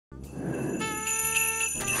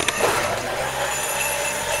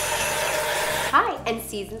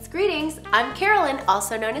Seasons greetings! I'm Carolyn,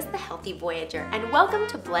 also known as the Healthy Voyager, and welcome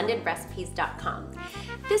to blendedrecipes.com.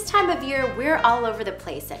 This time of year, we're all over the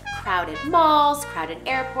place at crowded malls, crowded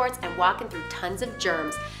airports, and walking through tons of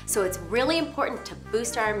germs. So it's really important to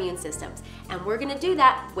boost our immune systems. And we're gonna do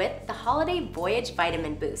that with the Holiday Voyage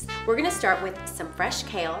Vitamin Boost. We're gonna start with some fresh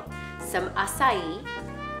kale, some acai,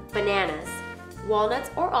 bananas,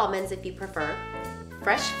 walnuts or almonds if you prefer,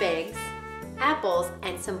 fresh figs, apples,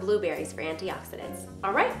 and some blueberries for antioxidants.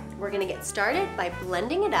 All right, we're gonna get started by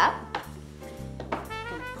blending it up.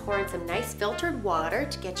 And pour in some nice filtered water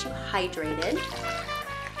to get you hydrated.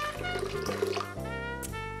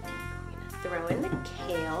 Throw in the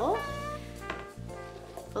kale,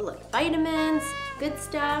 full of vitamins, good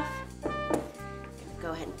stuff.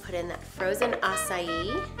 Go ahead and put in that frozen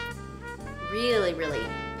acai, really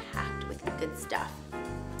packed with good stuff.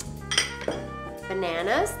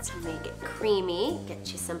 Bananas to make it creamy,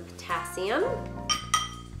 get you some potassium.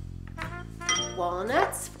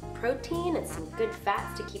 Walnuts for protein and some good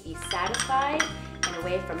fats to keep you satisfied and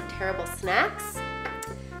away from terrible snacks.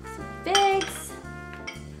 Some figs.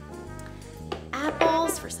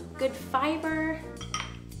 Apples for some good fiber.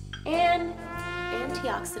 And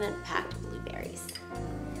antioxidant packed blueberries.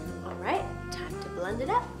 All right, time to blend it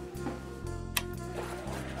up.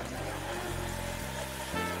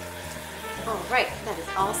 All right, that is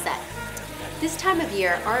all set. This time of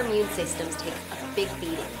year, our immune systems take a big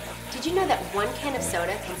beating. Did you know that 1 can of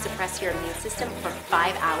soda can suppress your immune system for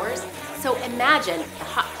 5 hours? So imagine the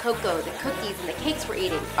hot cocoa, the cookies, and the cakes we're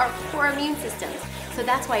eating are poor immune systems. So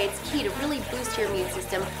that's why it's key to really boost your immune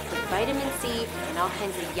system with vitamin C and all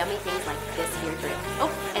kinds of yummy things like this here drink.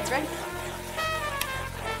 Oh, it's ready.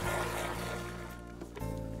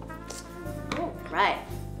 All right.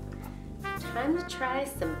 Time to try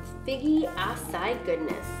some figgy acai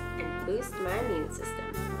goodness and boost my immune system.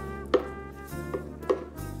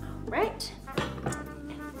 All right,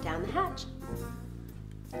 and down the hatch.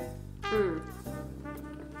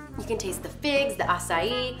 You can taste the figs, the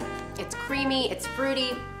acai. It's creamy, it's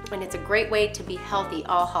fruity, and it's a great way to be healthy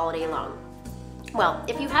all holiday long. Well,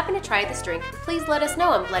 if you happen to try this drink, please let us know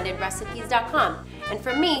on blendedrecipes.com. And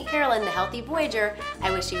from me, Carolyn, the Healthy Voyager,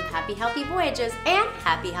 I wish you happy, healthy voyages and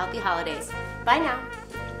happy, healthy holidays. Bye now.